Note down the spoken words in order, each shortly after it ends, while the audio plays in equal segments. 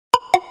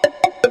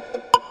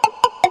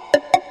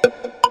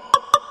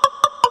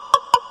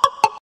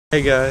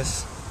Hey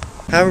guys,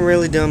 haven't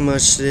really done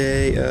much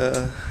today.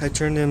 I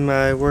turned in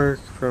my work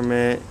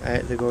permit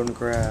at the Golden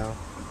Corral.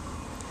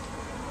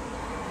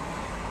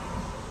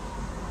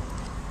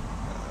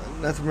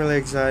 Nothing really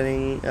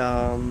exciting.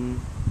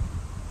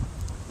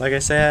 Like I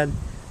said,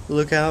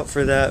 look out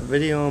for that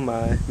video on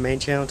my main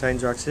channel,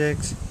 Titans Rock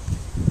 6,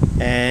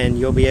 and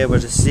you'll be able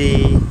to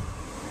see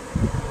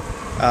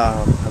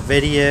a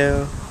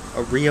video,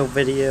 a real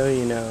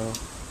video,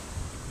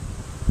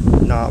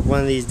 not one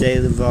of these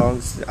daily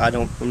vlogs.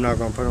 I'm not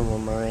gonna put them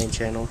on my main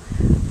channel.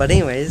 But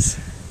anyways,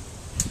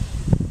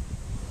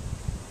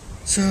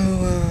 so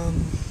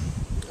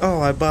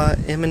I bought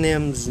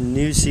Eminem's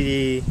new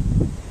CD,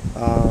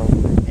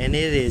 and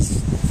it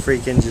is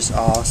freaking just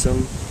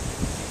awesome.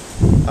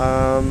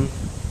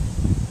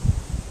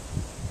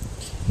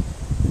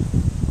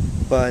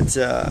 But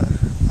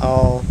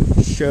I'll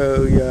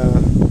show ya.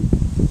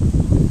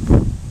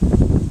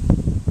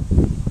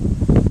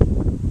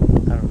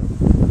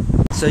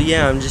 So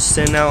yeah, I'm just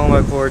sitting out on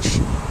my porch.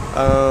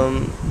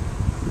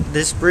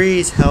 This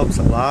breeze helps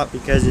a lot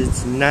because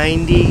it's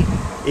 90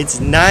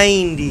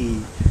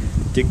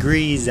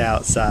 degrees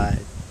outside.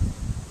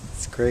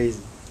 It's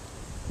crazy.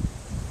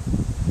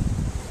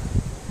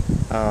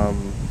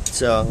 And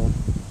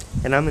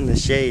I'm in the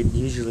shade.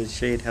 Usually the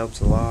shade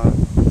helps a lot.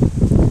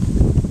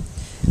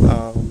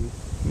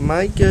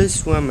 Might go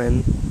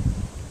swimming.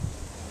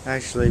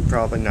 Actually,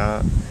 probably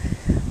not.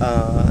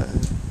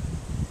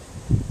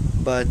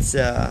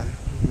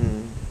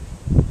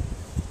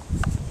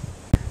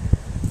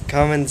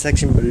 Comment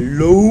section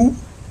below,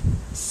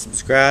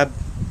 subscribe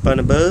button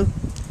above,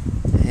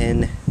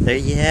 and there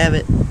you have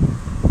it.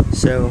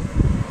 So,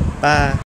 bye.